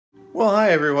Well,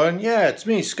 hi everyone. Yeah, it's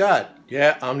me, Scott.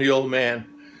 Yeah, I'm the old man.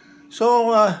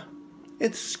 So,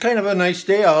 it's kind of a nice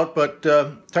day out, but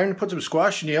time to put some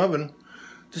squash in the oven.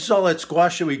 This is all that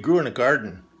squash that we grew in the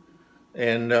garden.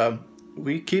 And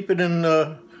we keep it in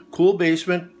a cool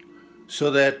basement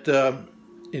so that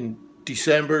in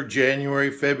December, January,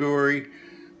 February,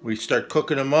 we start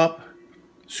cooking them up,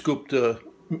 scoop the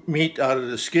meat out of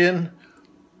the skin,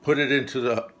 put it into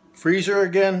the freezer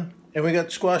again, and we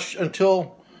got squash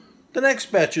until the next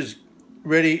batch is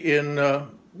ready in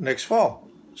next fall.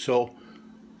 So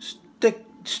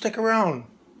stick around.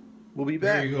 We'll be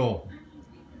back. There you go.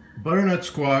 Butternut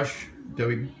squash that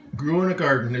we grew in a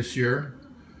garden this year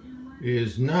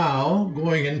is now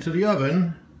going into the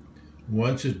oven.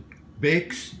 Once it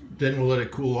bakes, then we'll let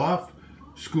it cool off,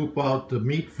 scoop out the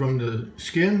meat from the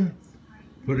skin,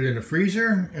 put it in the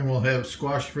freezer, and we'll have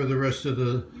squash for the rest of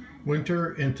the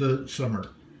winter into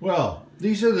summer. Well,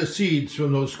 these are the seeds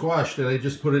from those squash that I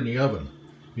just put in the oven.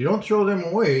 You don't throw them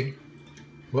away.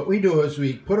 What we do is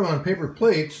we put them on paper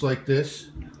plates like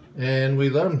this, and we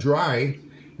let them dry,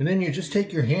 and then you just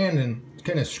take your hand and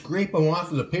kind of scrape them off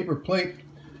of the paper plate,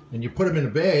 and you put them in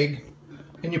a bag,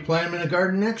 and you plant them in a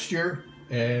garden next year,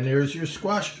 and there's your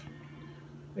squash.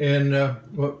 And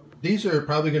well, these are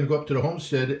probably going to go up to the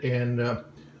homestead, and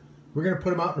we're going to put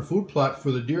them out in a food plot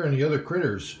for the deer and the other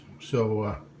critters.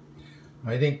 So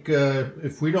I think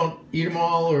if we don't eat them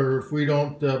all, or if we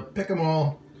don't pick them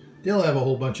all, they'll have a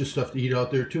whole bunch of stuff to eat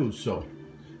out there too. So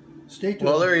stay tuned.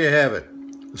 Well, there you have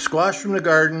it. The squash from the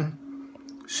garden.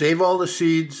 Save all the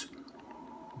seeds,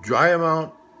 dry them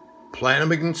out, plant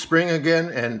them in spring again,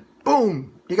 and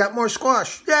boom, you got more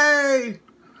squash. Yay!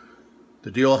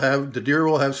 The deer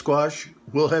will have squash.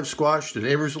 We'll have squash. The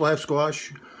neighbors will have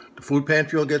squash. The food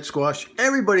pantry will get squash.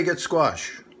 Everybody gets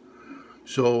squash.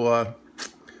 So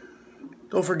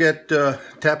don't forget,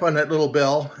 tap on that little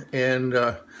bell and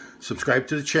subscribe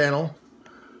to the channel.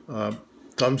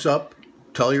 Thumbs up.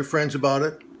 Tell your friends about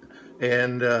it.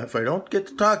 And if I don't get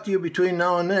to talk to you between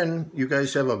now and then, you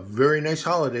guys have a very nice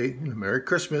holiday, Merry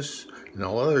Christmas, and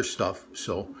all other stuff.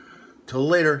 So, till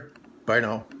later. Bye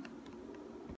now.